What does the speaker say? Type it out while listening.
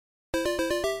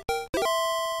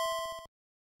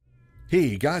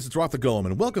Hey guys, it's RockTheGolem,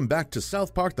 and welcome back to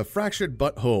South Park: The Fractured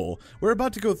Butthole. We're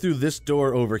about to go through this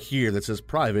door over here that says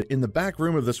private in the back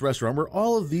room of this restaurant where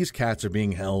all of these cats are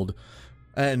being held.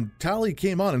 And Tally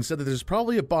came on and said that there's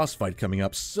probably a boss fight coming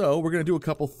up, so we're going to do a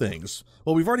couple things.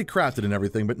 Well, we've already crafted and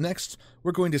everything, but next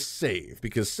we're going to save,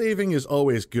 because saving is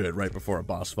always good right before a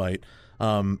boss fight.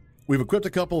 We've equipped a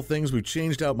couple of things, we've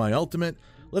changed out my ultimate.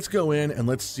 Let's go in and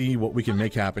let's see what we can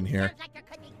make happen here. Sounds like there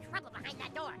could be trouble behind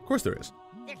that door. Of course there is.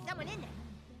 There's someone in there.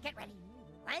 Get ready.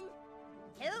 1,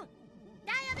 2,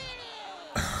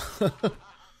 diabetes!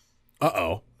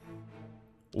 Uh-oh.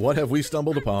 What have we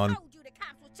stumbled upon? I told you the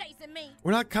cops were chasing me.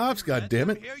 We're not cops,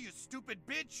 goddammit. Here, you stupid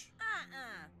bitch.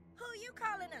 Who you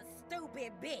calling a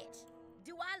stupid bitch?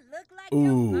 Do I look like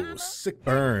Ooh, your mama? sick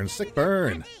burn, sick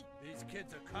burn. These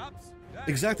kids are cops?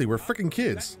 Exactly, we're freaking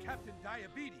kids. That's Captain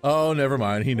Diabetes. Oh, never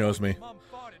mind, he knows me. Mom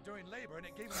farted during labor and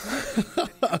it gave him diabetes and he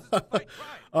uses it to fight crime.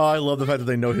 Oh, I love the fact that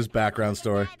they know his background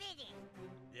story.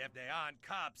 If they aren't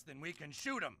cops, then we can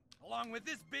shoot them. Along with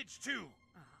this bitch, too.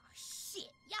 Oh, shit.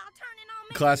 Y'all turning on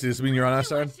me? Classy, does this mean you're on our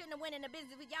side? I shouldn't have went into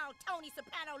business with y'all Tony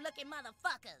Soprano-looking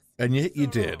motherfuckers. And yet you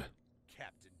did.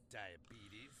 Captain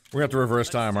Diabetes. We're gonna have to reverse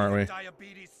time, aren't we?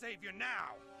 Diabetes savior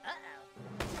now.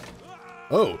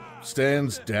 Uh-oh. Oh,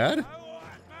 Stan's dad? I want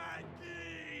my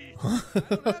keys. I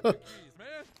don't have the keys,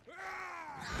 man.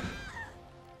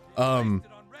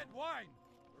 Wasted on red wine.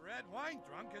 Red wine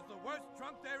drunk is the worst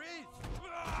drunk there is.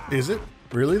 Is it?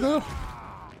 Really, though?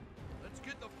 Let's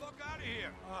get the fuck out of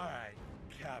here. All right,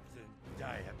 Captain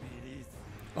Diabetes.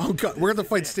 Oh, God, we're gonna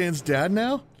fight Stan's dad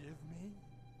now? Give me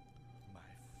my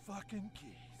fucking keys.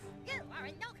 You are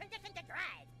in no condition to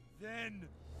drive. Then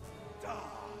die.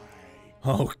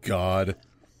 Oh, God.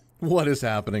 What is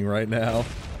happening right now?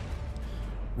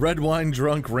 Red wine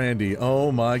drunk Randy.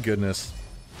 Oh, my goodness.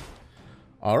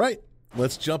 All right,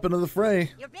 let's jump into the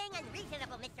fray. You're being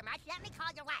unreasonable, Mr. March. Let me call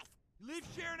your wife. Leave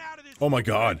Sharon out of this. Oh, my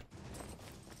God.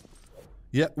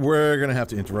 Yep, we're gonna have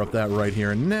to interrupt that right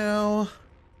here and now.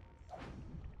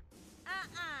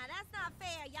 That's not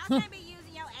fair. Y'all can't be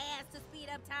using your ass to speed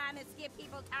up time and skip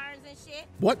people's turns and shit.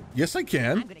 What? Yes, I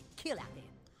can. I'm gonna kill out there.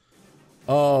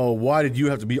 Oh, why did you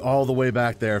have to be all the way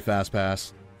back there, Fast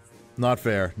Pass? Not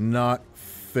fair. Not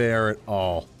fair at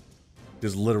all.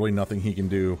 There's literally nothing he can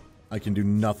do. I can do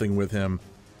nothing with him.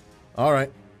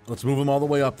 Alright, let's move him all the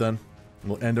way up then.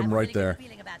 We'll end him right there.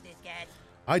 Feeling about this, guys.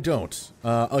 I don't.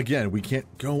 Again, we can't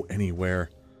go anywhere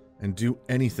and do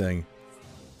anything.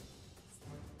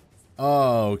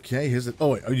 Okay, here's it. Oh,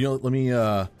 wait, you know, let me,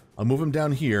 I'll move him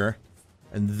down here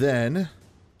and then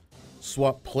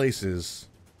swap places.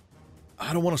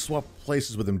 I don't want to swap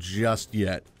places with him just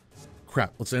yet.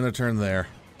 Crap, let's end a turn there.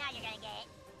 Now you're gonna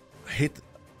get it.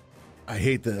 I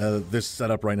hate this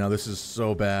setup right now. This is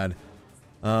so bad.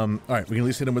 Alright, we can at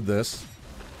least hit him with this.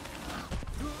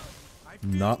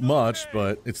 Not much,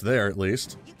 but it's there at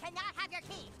least. You cannot have your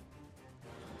keys.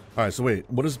 Alright, so wait,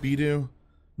 what does B do?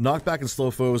 Knockback and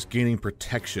slow foes, gaining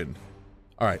protection.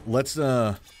 Alright, let's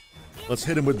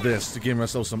hit him with this to give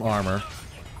ourselves some armor.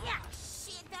 Yeah,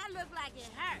 shit, that looked like it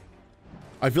hurt.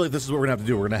 I feel like this is what we're gonna have to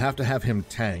do. We're gonna have to have him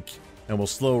tank, and we'll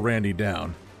slow Randy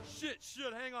down.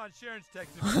 Shit, hang on, Sharon's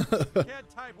texting me. Can't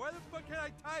type. Why the fuck can't I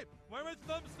type? Why are my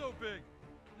thumbs so big?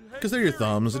 Hey, 'Cause they're your Siri,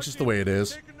 thumbs, it's just the way it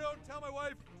is. Take a note and tell my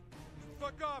wife,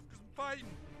 fuck off, because I'm fighting.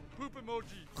 Poop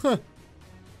emoji.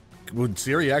 Would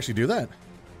Siri actually do that?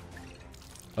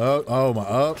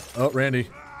 Randy.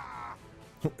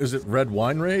 Is it red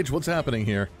wine rage? What's happening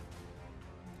here?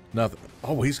 Nothing.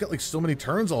 Oh, he's got like so many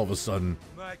turns all of a sudden.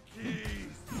 My keys.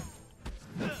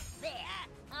 There.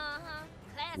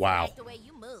 Classy Wow. like the way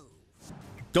you move.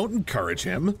 Don't encourage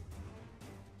him.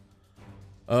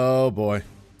 Oh boy.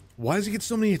 Why does he get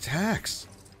so many attacks?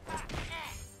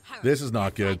 This is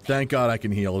not good. Thank God I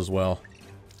can heal as well.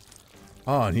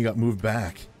 Oh, and he got moved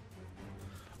back.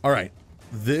 Alright.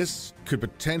 This could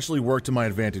potentially work to my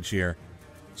advantage here.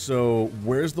 So,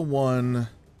 where's the one?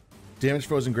 Damage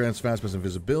frozen grants fastpass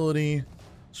invisibility.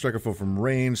 Strike a foe from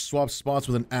range. Swap spots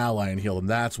with an ally and heal them.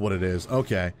 That's what it is.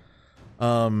 Okay.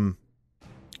 Alright,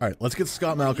 let's get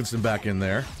Scott Malkinson back in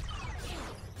there.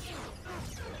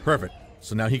 Perfect.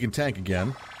 So now he can tank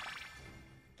again.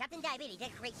 Captain Diabetes is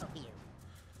grateful for you.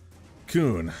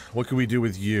 Coon, what can we do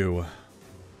with you?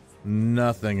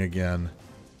 Nothing again.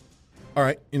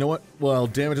 Alright, you know what? Well,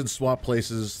 damage and swap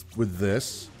places with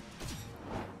this.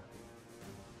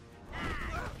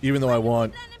 Even though I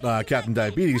want Captain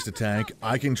Diabetes to tank,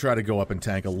 I can try to go up and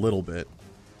tank a little bit.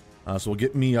 So we'll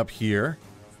get me up here.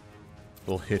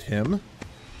 We'll hit him.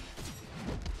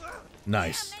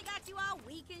 Nice. Damn, they got you all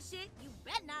weak and shit. You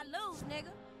better not lose, nigga.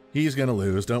 He's gonna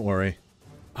lose, don't worry.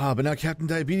 Ah, but now Captain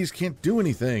Diabetes can't do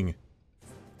anything.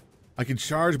 I can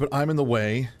charge, but I'm in the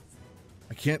way.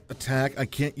 I can't attack. I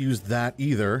can't use that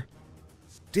either.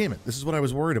 Damn it. This is what I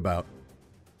was worried about.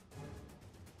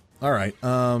 Alright,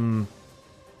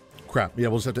 crap. Yeah,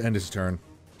 we'll just have to end his turn.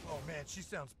 Oh man, she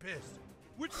sounds pissed.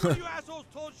 Which one of you assholes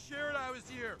told Sharon I was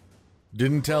here?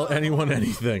 Didn't tell anyone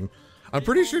anything. I'm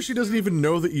pretty sure she doesn't even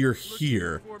know that you're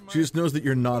here. She just knows that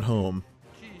you're not home.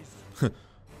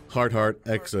 Heart, heart,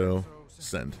 XO,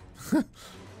 send. Well,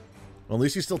 at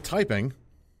least he's still typing.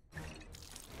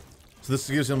 So this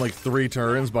gives him like 3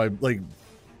 turns by like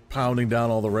pounding down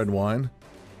all the red wine.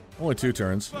 Only 2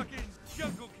 turns. Fucking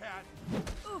jungle cat.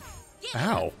 Oof,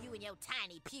 Ow. You and your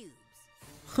tiny pubes.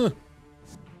 Huh.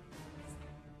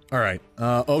 Alright,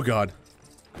 oh god.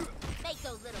 Make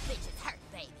those little bitches hurt,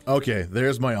 baby. Okay,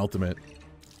 there's my ultimate.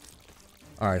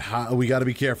 Alright, we gotta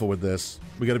be careful with this.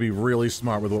 We gotta be really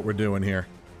smart with what we're doing here.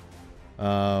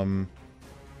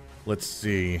 Let's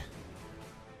see.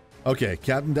 Okay,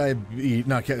 Captain Diabetes,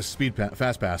 not Speed Pass,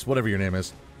 Fast Pass, whatever your name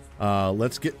is.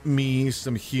 Let's get me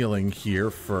some healing here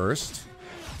first.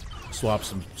 Swap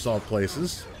some salt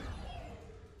places.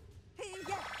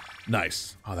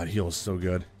 Nice. Oh, that heal is so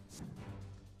good.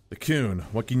 The Coon,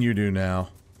 what can you do now?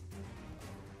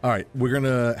 Alright, we're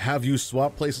gonna have you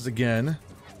swap places again,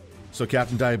 so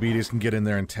Captain Diabetes can get in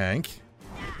there and tank.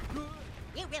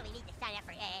 You really need to sign up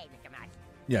for AA, Mr. Mark.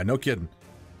 Yeah, no kidding.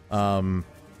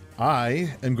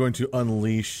 I am going to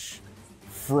unleash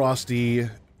frosty,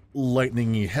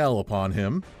 lightningy hell upon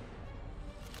him.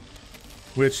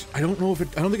 Which, I don't know if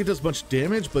I don't think it does much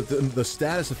damage, but the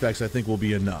status effects I think will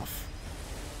be enough.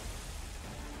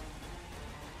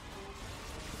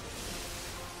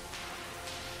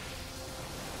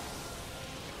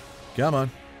 Come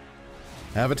on.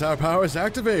 Avatar powers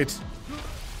activate!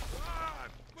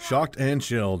 Shocked and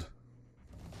chilled.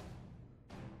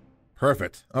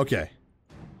 Perfect. Okay.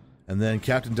 And then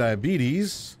Captain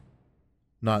Diabetes.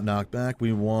 Not knockback.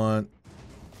 We want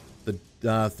the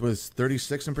was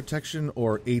 36 in protection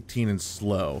or 18 in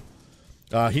slow.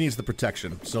 He needs the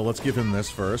protection, so let's give him this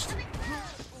first. Ooh,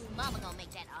 Mama gonna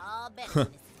make that all better when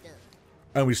this is done.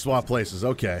 And we swap places.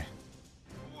 Okay.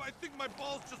 Ooh, I think my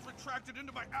balls just retracted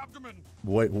into my abdomen.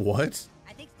 Wait, what?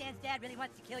 I think Stan's dad really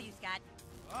wants to kill you, Scott.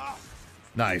 Ah,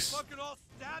 Nice. fucking all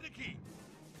staticky.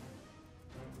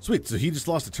 Sweet. So he just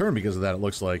lost a turn because of that, it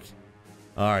looks like.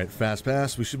 Alright, fast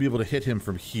pass. We should be able to hit him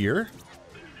from here.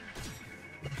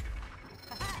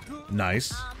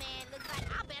 Nice. Oh man, looks like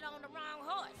I bet on the wrong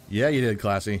horse. Yeah, you did,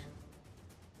 Classy.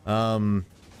 Coon,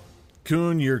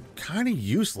 you're kind of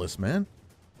useless, man.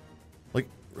 Like,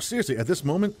 seriously, at this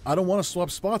moment, I don't want to swap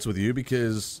spots with you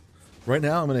because right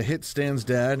now I'm going to hit Stan's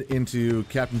dad into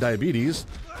Captain Diabetes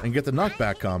and get the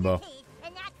knockback combo.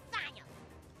 And that's final.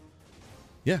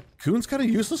 Yeah, Coon's kind of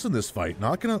useless in this fight.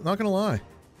 Not gonna lie.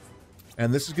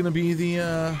 And this is gonna be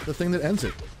the thing that ends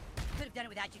it. Could have done it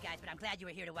without you guys, but I'm glad you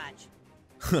were here to watch.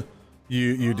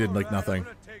 You did like Alright, nothing. I'm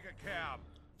gonna take a cab.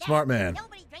 Smart man.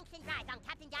 Nobody drinks and drives on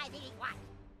Captain Diabetes watch.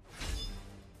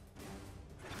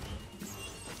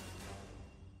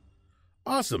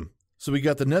 Awesome. So we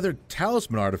got the Nether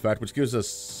Talisman artifact, which gives us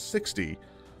 60.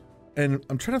 And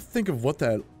I'm trying to think of what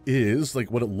that is,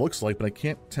 like what it looks like, but I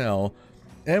can't tell.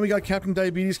 And we got Captain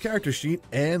Diabetes character sheet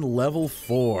and level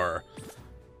 4.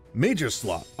 Major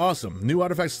slot. Awesome. New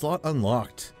artifact slot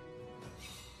unlocked.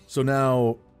 So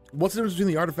now, what's the difference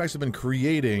between the artifacts I've been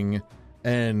creating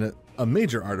and a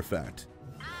major artifact?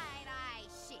 Aye,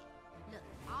 shit. Look,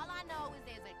 all I know is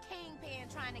there's a kingpin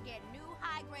trying to get new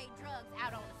high-grade drugs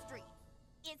out on the street.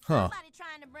 It's somebody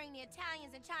trying to bring the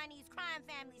Italians and Chinese crime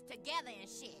families together and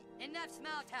shit. Enough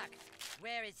small talk.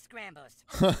 Where is Scrambles?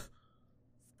 Scrambles?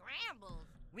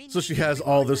 So she has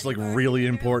all this like really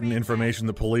important information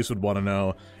the police would want to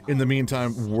know. In the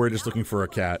meantime, we're just looking for a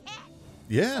cat.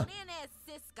 Yeah. So then there's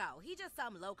Cisco. He just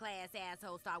some low-class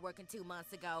asshole started working 2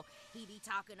 months ago. He be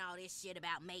talking all this shit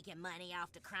about making money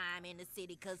off the crime in the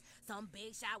city because some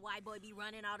big shot white boy be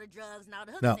running all the drugs and all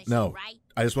the hookers and shit, right?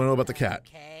 I just want to know about the cat.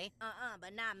 Okay.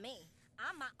 But not me.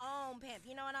 I'm my own pimp,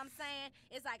 you know what I'm saying?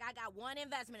 It's like I got one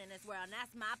investment in this world, and that's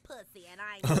my pussy, and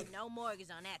I ain't getting no mortgage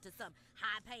on that to some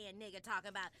high-paying nigga talking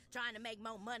about trying to make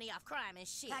more money off crime and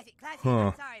shit. Classy,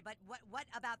 I'm sorry, but what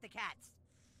about the cats?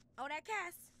 Oh, that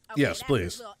Cass? Okay, Yes, that's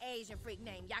please. This little Asian freak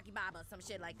named Yakibaba or some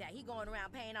shit like that. He going around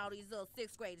paying all these little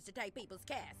 6th graders to take people's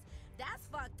cash. That's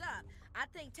fucked up. I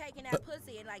think taking that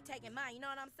pussy and like taking mine, you know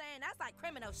what I'm saying? That's like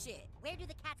criminal shit. Where do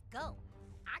the cats go?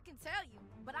 I can tell you,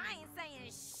 but I ain't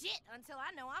saying shit until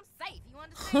I know I'm safe. You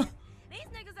understand? These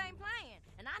niggas ain't playing,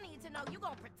 and I need to know you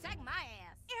gonna protect my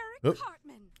ass. Eric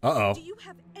Cartman. Uh-oh. Do you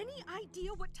have any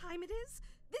idea what time it is?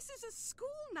 This is a school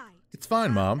night. It's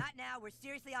fine, Mom. Not now. We're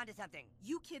seriously onto something.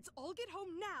 You kids all get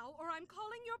home now, or I'm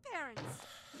calling your parents.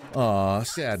 Aw,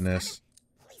 sadness.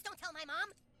 Please don't tell my mom.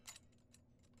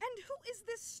 And who is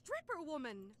this stripper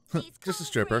woman? These Just a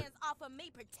stripper. friends offer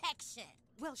me protection.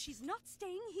 Well, she's not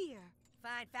staying here.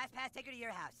 Fine, fast pass, take her to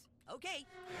your house. Okay.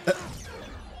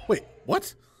 Wait,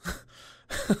 what?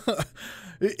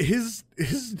 his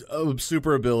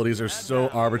super abilities are so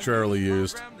arbitrarily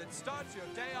used. Program that starts your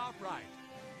day off right.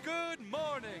 Good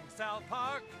morning, South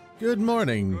Park. Good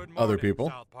morning, Good morning, other people.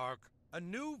 South Park. A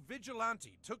new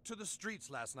vigilante took to the streets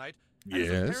last night and Yes.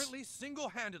 has apparently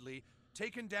single-handedly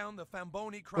taken down the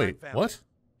Famboni crime Wait, family. what?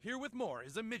 Here with more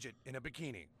is a midget in a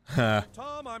bikini. Ha.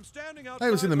 Tom, I'm standing outside I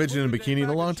haven't seen the midget in a Booker Day bikini in a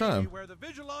Mac long and Cheese, time. Where the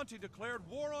vigilante declared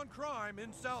war on crime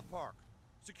in South Park.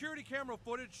 Security camera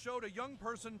footage showed a young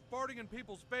person farting in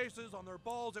people's faces, on their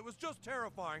balls. It was just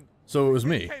terrifying. So it was He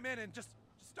me. came in and just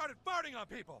started farting on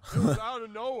people. It was out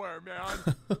of nowhere,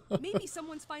 man. Maybe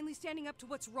someone's finally standing up to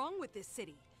what's wrong with this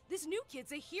city. This new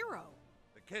kid's a hero.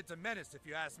 The kid's a menace, if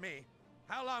you ask me.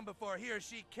 How long before he or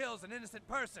she kills an innocent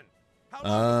person? How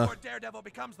long before Daredevil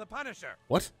becomes the Punisher?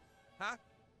 What? Huh?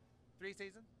 3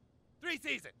 seasons? 3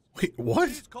 seasons! Wait, what?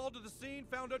 Police called to the scene,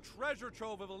 found a treasure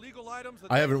trove of illegal items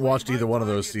that I they haven't claim watched either might one of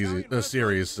tie those the Italian restaurant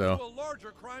series, so. to a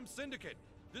larger crime syndicate.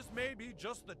 This may be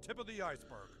just the tip of the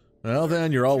iceberg. Well,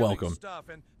 then, you're all Chilling welcome. Stuff,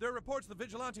 and there are reports the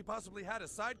vigilante possibly had a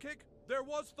sidekick. There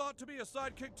was thought to be a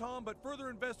sidekick, Tom, but further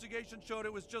investigation showed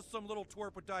it was just some little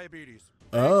twerp with diabetes.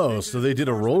 Oh, Next so station they is, did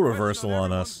a of course, role the question reversal on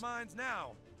everyone's us. minds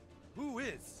now. Who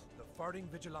is the farting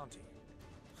vigilante?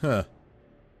 Huh.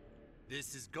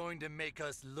 This is going to make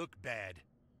us look bad.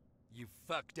 You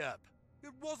fucked up.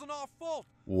 It wasn't our fault.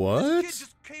 What? This kid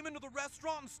just came into the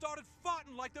restaurant and started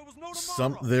farting like there was no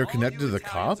tomorrow. They're All connected you to the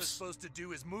Italians are cops? supposed to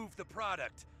do is move the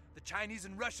product. The Chinese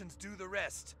and Russians do the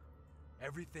rest.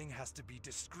 Everything has to be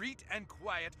discreet and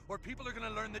quiet, or people are gonna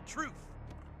learn the truth.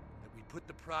 That we put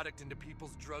the product into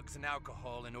people's drugs and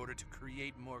alcohol in order to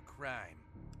create more crime.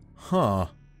 Huh.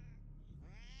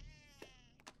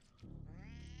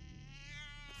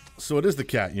 So it is the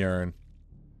cat urine.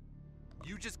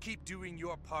 You just keep doing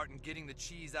your part in getting the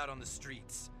cheese out on the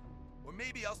streets. Or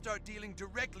maybe I'll start dealing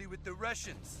directly with the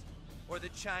Russians. Or the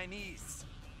Chinese.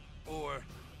 Or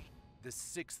the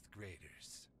 6th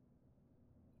graders.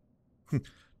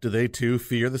 Do they too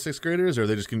fear the 6th graders, or are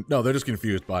they just no? They're just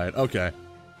confused by it. Okay.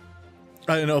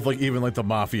 I didn't know if even the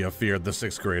mafia feared the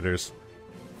 6th graders.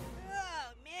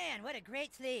 Oh, man, what a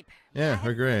great sleep. Yeah, I they're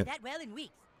haven't great. slept that well in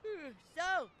weeks.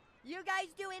 So, you guys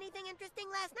do anything interesting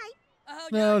last night? Oh,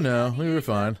 No, you know, we were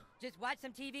usual. fine. Just watched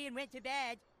some TV and went to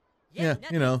bed. Yeah, nothing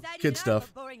you know, exciting kid in our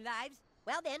stuff. boring lives.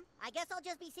 Well then, I guess I'll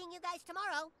just be seeing you guys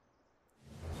tomorrow.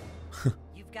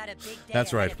 You've got a big day.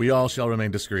 That's ahead right. of We you. all shall remain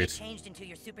Get discreet. changed into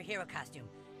your superhero costume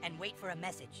and wait for a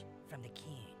message from the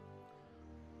king.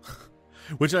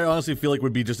 Which I honestly feel like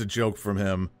would be just a joke from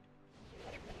him.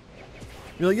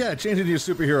 You're like, yeah, change into your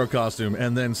superhero costume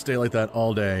and then stay like that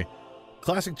all day.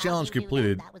 Classic challenge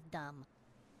completed. That was dumb.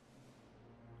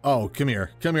 Oh, come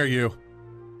here. Come here, you.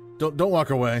 Don't walk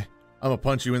away. I'm gonna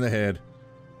punch you in the head.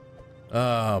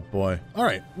 Oh, boy. All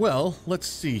right. Well, let's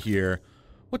see here.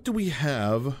 What do we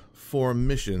have for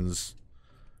missions?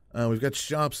 We've got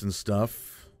shops and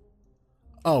stuff.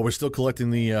 Oh, we're still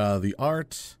collecting the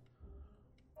art.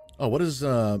 Oh, what is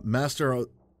Master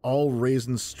All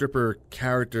Raisin Stripper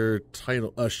character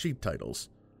title sheet titles?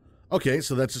 Okay,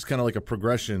 so that's just kind of like a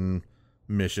progression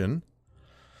mission.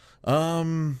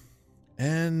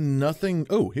 And nothing.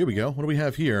 Oh, here we go. What do we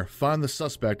have here? Find the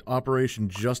suspect, Operation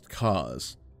Just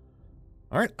Cause.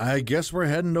 All right, I guess we're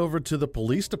heading over to the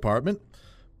police department.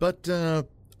 But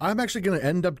I'm actually going to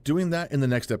end up doing that in the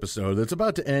next episode. It's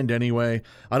about to end anyway.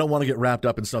 I don't want to get wrapped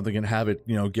up in something and have it,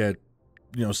 get,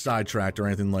 sidetracked or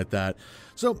anything like that.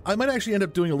 So I might actually end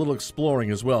up doing a little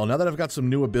exploring as well. Now that I've got some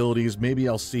new abilities, maybe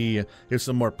I'll see if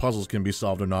some more puzzles can be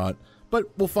solved or not. But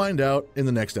we'll find out in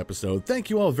the next episode. Thank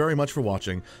you all very much for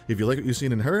watching. If you like what you've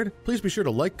seen and heard, please be sure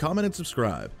to like, comment, and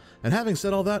subscribe. And having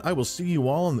said all that, I will see you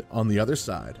all on the other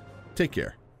side. Take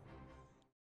care.